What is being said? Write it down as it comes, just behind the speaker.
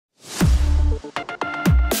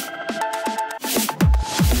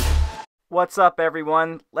What's up,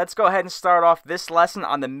 everyone? Let's go ahead and start off this lesson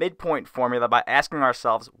on the midpoint formula by asking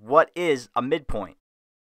ourselves, what is a midpoint?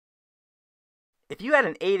 If you had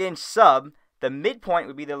an 8-inch sub, the midpoint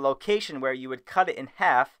would be the location where you would cut it in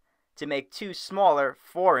half to make two smaller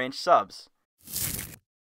 4-inch subs.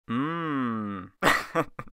 Now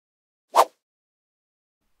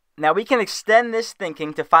we can extend this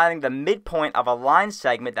thinking to finding the midpoint of a line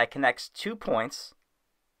segment that connects 2 points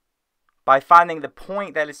by finding the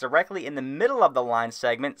point that is directly in the middle of the line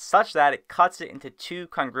segment such that it cuts it into two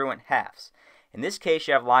congruent halves. In this case,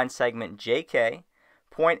 you have line segment JK.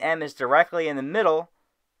 Point M is directly in the middle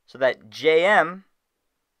so that JM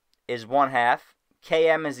is one half,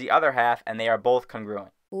 KM is the other half, and they are both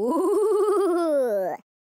congruent. Ooh.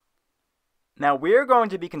 Now we're going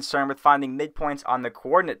to be concerned with finding midpoints on the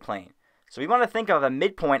coordinate plane. So we want to think of a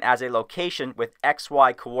midpoint as a location with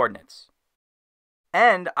XY coordinates.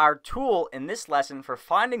 And our tool in this lesson for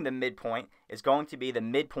finding the midpoint is going to be the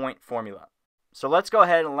midpoint formula. So let's go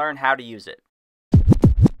ahead and learn how to use it.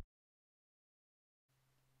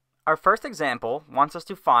 Our first example wants us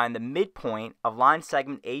to find the midpoint of line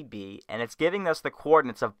segment AB, and it's giving us the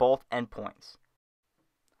coordinates of both endpoints.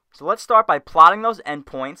 So let's start by plotting those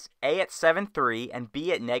endpoints, A at 7, 3 and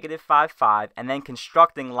B at -5, 5, and then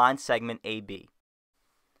constructing line segment AB.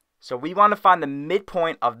 So we want to find the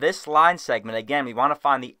midpoint of this line segment. Again, we want to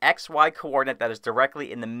find the XY coordinate that is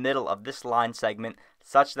directly in the middle of this line segment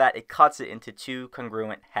such that it cuts it into two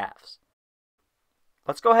congruent halves.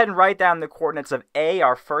 Let's go ahead and write down the coordinates of A,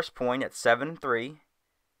 our first point, at 7, 3,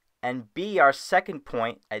 and B, our second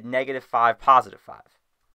point, at -5, +5.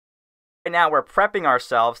 Right now we're prepping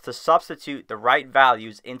ourselves to substitute the right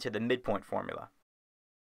values into the midpoint formula.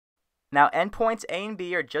 Now endpoints A and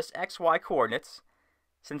B are just XY coordinates.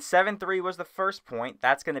 Since 7, 3 was the first point,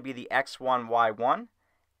 that's going to be the x1, y1.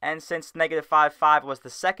 And since -5, 5 was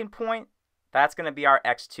the second point, that's going to be our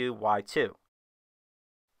x2, y2.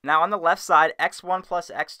 Now on the left side, x1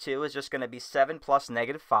 plus x2 is just going to be 7 plus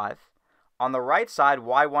 -5. On the right side,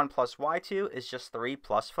 y1 plus y2 is just 3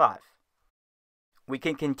 plus 5. We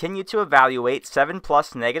can continue to evaluate 7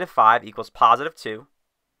 plus -5 equals +2.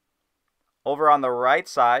 Over on the right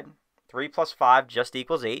side, 3 plus 5 just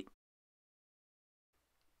equals 8.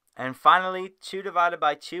 And finally, 2 divided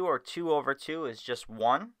by 2, or 2 over 2, is just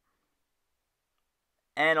 1.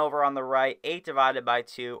 And over on the right, 8 divided by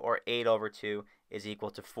 2, or 8 over 2, is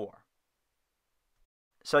equal to 4.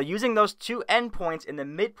 So using those two endpoints in the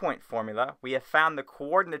midpoint formula, we have found the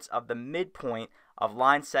coordinates of the midpoint of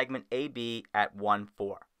line segment AB at 1,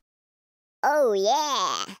 4. Oh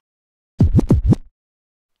yeah!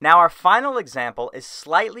 Now our final example is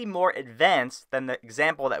slightly more advanced than the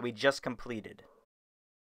example that we just completed.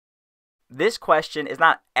 This question is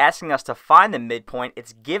not asking us to find the midpoint,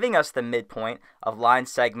 it's giving us the midpoint of line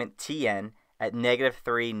segment TN at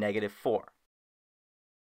 -3, -4.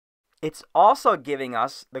 It's also giving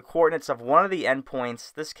us the coordinates of one of the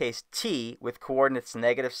endpoints, this case T, with coordinates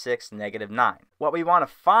 -6, -9. What we want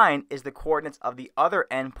to find is the coordinates of the other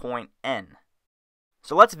endpoint N.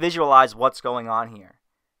 So let's visualize what's going on here.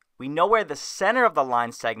 We know where the center of the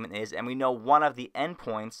line segment is, and we know one of the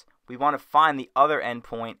endpoints. We want to find the other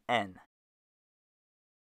endpoint N.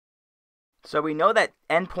 So we know that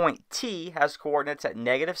endpoint T has coordinates at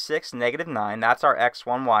 -6, -9. That's our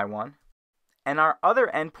x1, y1. And our other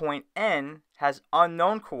endpoint N has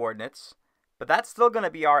unknown coordinates, but that's still going to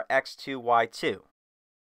be our x2, y2.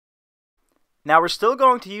 Now we're still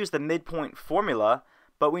going to use the midpoint formula,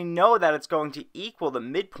 but we know that it's going to equal the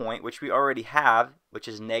midpoint, which we already have, which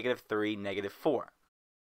is -3, -4.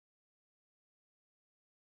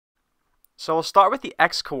 So we'll start with the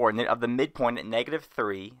x-coordinate of the midpoint at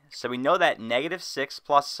 -3. So we know that -6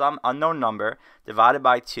 plus some unknown number divided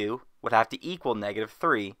by 2 would have to equal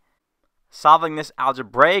 -3. Solving this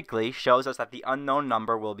algebraically shows us that the unknown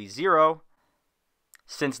number will be 0,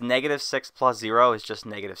 since -6 plus 0 is just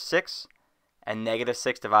 -6, and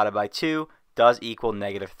 -6 divided by 2 does equal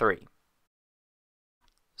 -3.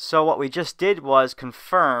 So what we just did was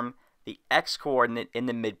confirm the x-coordinate in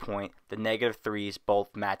the midpoint, the -3's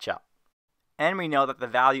both match up. And we know that the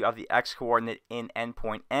value of the x-coordinate in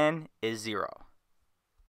endpoint N is 0.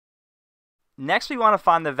 Next, we want to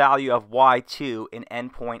find the value of y2 in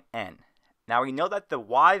endpoint N. Now we know that the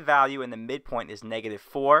y value in the midpoint is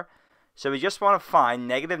 -4, so we just want to find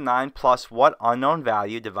 -9 plus what unknown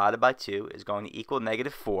value divided by 2 is going to equal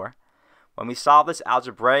 -4. When we solve this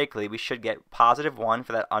algebraically, we should get +1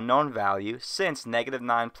 for that unknown value, since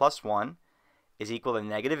 -9 plus 1 is equal to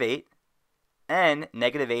 -8. And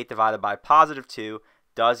 -8 divided by +2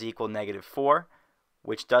 does equal -4,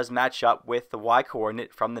 which does match up with the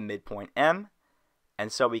y-coordinate from the midpoint M.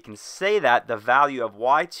 And so we can say that the value of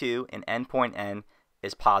y2 in endpoint n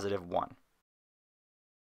is positive 1.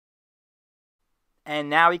 And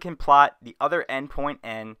now we can plot the other endpoint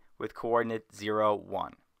n with coordinate 0,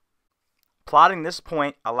 1. Plotting this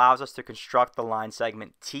point allows us to construct the line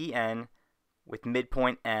segment Tn with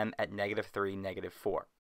midpoint m at -3, -4.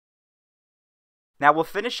 Now we'll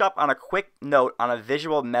finish up on a quick note on a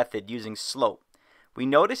visual method using slope. We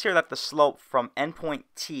notice here that the slope from endpoint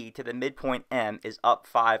T to the midpoint M is up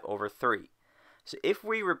 5/3. So if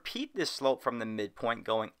we repeat this slope from the midpoint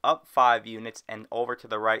going up 5 units and over to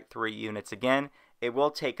the right 3 units again, it will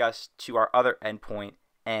take us to our other endpoint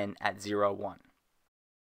N at 0, 1.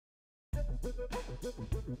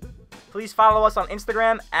 Please follow us on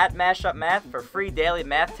Instagram @MashupMath for free daily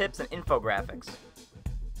math tips and infographics.